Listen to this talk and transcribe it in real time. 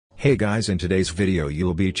Hey guys, in today's video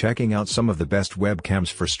you'll be checking out some of the best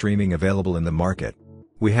webcams for streaming available in the market.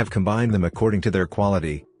 We have combined them according to their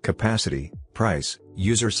quality, capacity, price,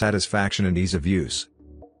 user satisfaction and ease of use.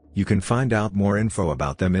 You can find out more info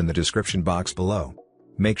about them in the description box below.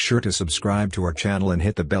 Make sure to subscribe to our channel and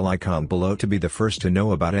hit the bell icon below to be the first to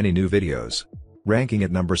know about any new videos. Ranking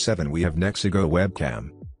at number 7 we have NexiGo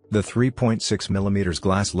Webcam. The 3.6mm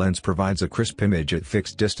glass lens provides a crisp image at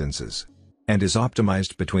fixed distances and is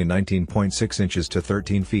optimized between 19.6 inches to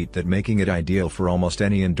 13 feet, that making it ideal for almost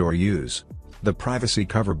any indoor use. The privacy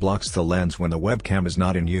cover blocks the lens when the webcam is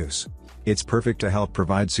not in use. It's perfect to help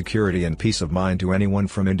provide security and peace of mind to anyone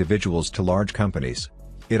from individuals to large companies.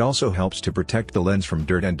 It also helps to protect the lens from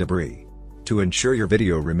dirt and debris, to ensure your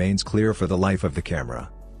video remains clear for the life of the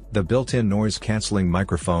camera. The built-in noise-canceling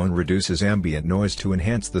microphone reduces ambient noise to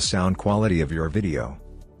enhance the sound quality of your video.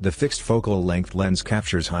 The fixed focal length lens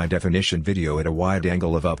captures high-definition video at a wide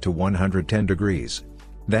angle of up to 110 degrees,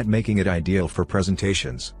 that making it ideal for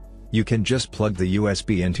presentations. You can just plug the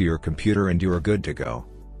USB into your computer and you're good to go.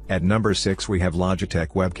 At number 6 we have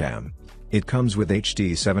Logitech Webcam. It comes with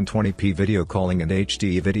HD 720p video calling and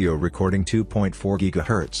HD video recording 2.4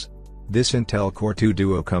 GigaHertz. This Intel Core2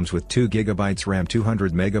 Duo comes with 2 GB RAM,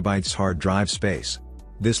 200 MB hard drive space.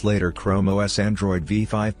 This later Chrome OSAndroid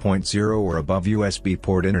v5.0 or above USB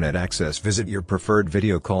port internet access. Visit your preferred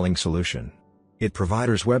video calling solution. It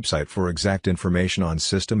provider's website for exact information on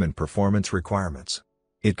system and performance requirements.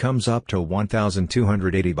 It comes up to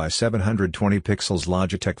 1280 by 720 pixels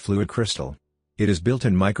Logitech Fluid Crystal. It is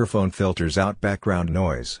built-in microphone, filters out background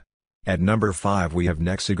noise. At number 5 we have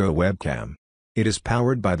NexiGo Webcam. It is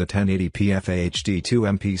powered by the 1080p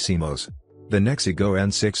FHD2 MP CMOS. The NexiGo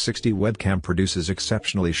N660 Webcam produces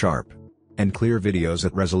exceptionally sharp and clear videos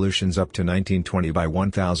at resolutions up to 1920 by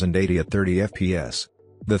 1080 at 30 fps.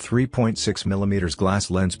 The 3.6mm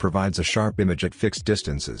glass lens provides a sharp image at fixed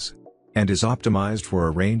distances and is optimized for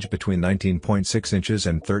a range between 19.6 inches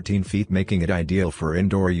and 13 feet, making it ideal for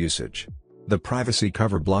indoor usage. The privacy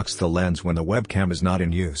cover blocks the lens when the webcam is not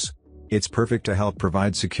in use. It's perfect to help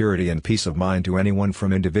provide security and peace of mind to anyone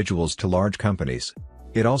from individuals to large companies.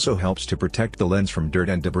 It also helps to protect the lens from dirt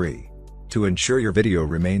and debris, to ensure your video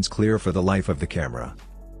remains clear for the life of the camera.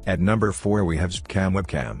 At number 4 we have Webcam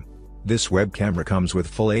Webcam. This web camera comes with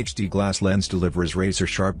full HD glass lens, delivers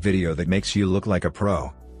razor-sharp video that makes you look like a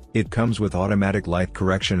pro. It comes with automatic light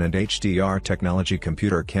correction and HDR technology.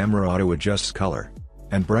 Computer camera auto adjusts color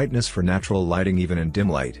and brightness for natural lighting even in dim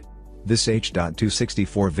light. This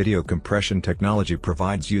H.264 video compression technology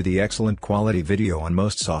provides you the excellent quality video on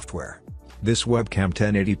most software. This webcam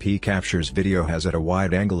 1080p captures video has at a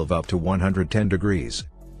wide angle of up to 110 degrees.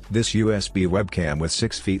 This USB webcam with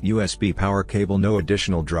 6 feet USB power cable, no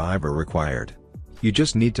additional driver required. You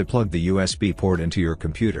just need to plug the USB port into your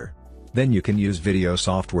computer. Then you can use video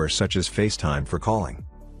software such as FaceTime for calling.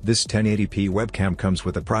 This 1080p webcam comes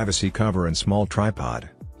with a privacy cover and small tripod.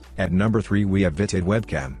 At number 3 we have Webcam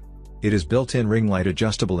Webcam. It is built-in ring light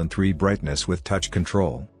adjustable in 3 brightness with touch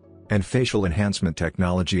control and facial enhancement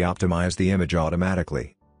technology. Optimize the image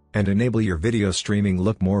automatically and enable your video streaming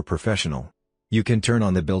look more professional. You can turn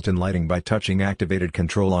on the built-in lighting by touching activated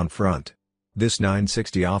control on front. This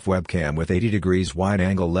 960 off webcam with 80 degrees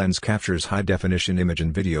wide-angle lens captures high-definition image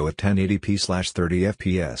and video at 1080p/30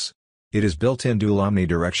 fps. It is built-in dual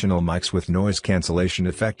omnidirectional mics with noise cancellation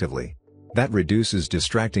effectively. That reduces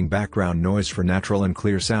distracting background noise for natural and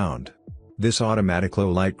clear sound. This automatic low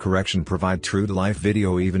light correction provides true-to-life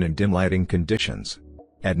video even in dim lighting conditions.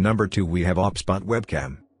 At number 2 we have OSAndroid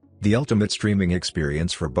Webcam. The ultimate streaming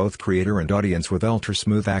experience for both creator and audience with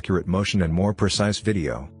ultra-smooth accurate motion and more precise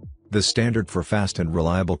video. The standard for fast and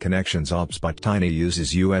reliable connections. OSAndroid Tiny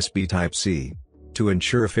uses USB Type-C to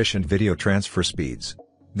ensure efficient video transfer speeds.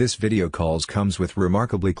 This video calls comes with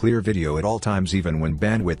remarkably clear video at all times even when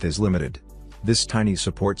bandwidth is limited. This Tiny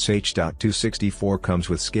supports H.264, comes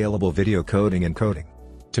with scalable video coding and encoding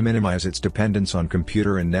to minimize its dependence on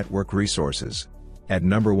computer and network resources. At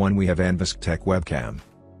number 1 we have Logitech Webcam.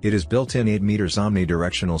 It is built-in 8 meters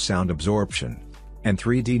omnidirectional sound absorption and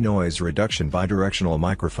 3D noise reduction bidirectional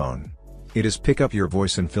microphone. It is pick up your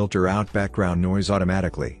voice and filter out background noise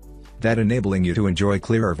automatically, that enabling you to enjoy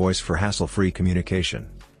clearer voice for hassle-free communication.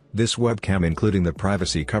 This webcam including the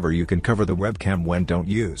privacy cover, you can cover the webcam when don't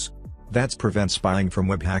use. That's prevent spying from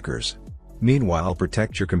web hackers. Meanwhile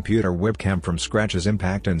protect your computer webcam from scratches,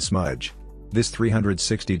 impact and smudge. This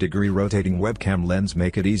 360-degree rotating webcam lens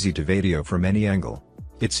make it easy to video from any angle.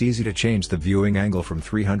 It's easy to change the viewing angle from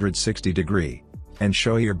 360 degree and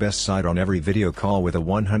show your best side on every video call with a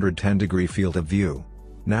 110-degree field of view.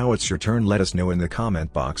 Now it's your turn. Let us know in the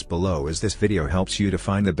comment box below as this video helps you to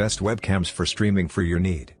find the best webcams for streaming for your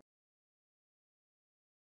need.